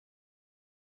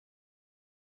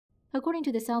According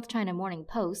to the South China Morning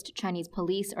Post, Chinese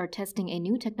police are testing a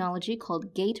new technology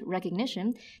called gait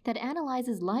recognition that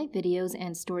analyzes live videos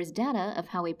and stores data of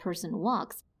how a person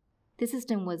walks. The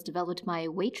system was developed by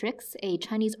Watrix, a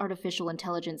Chinese artificial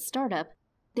intelligence startup.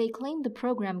 They claim the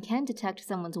program can detect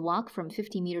someone's walk from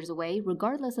 50 meters away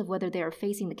regardless of whether they are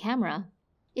facing the camera.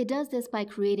 It does this by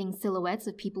creating silhouettes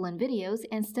of people in videos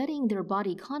and studying their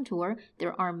body contour,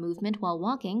 their arm movement while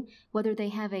walking, whether they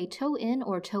have a toe-in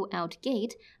or toe-out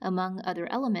gait, among other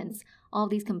elements. All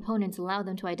these components allow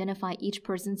them to identify each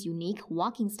person's unique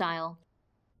walking style.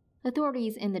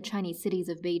 Authorities in the Chinese cities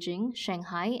of Beijing,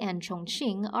 Shanghai, and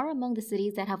Chongqing are among the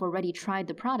cities that have already tried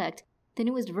the product. The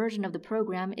newest version of the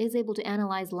program is able to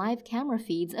analyze live camera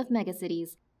feeds of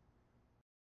megacities.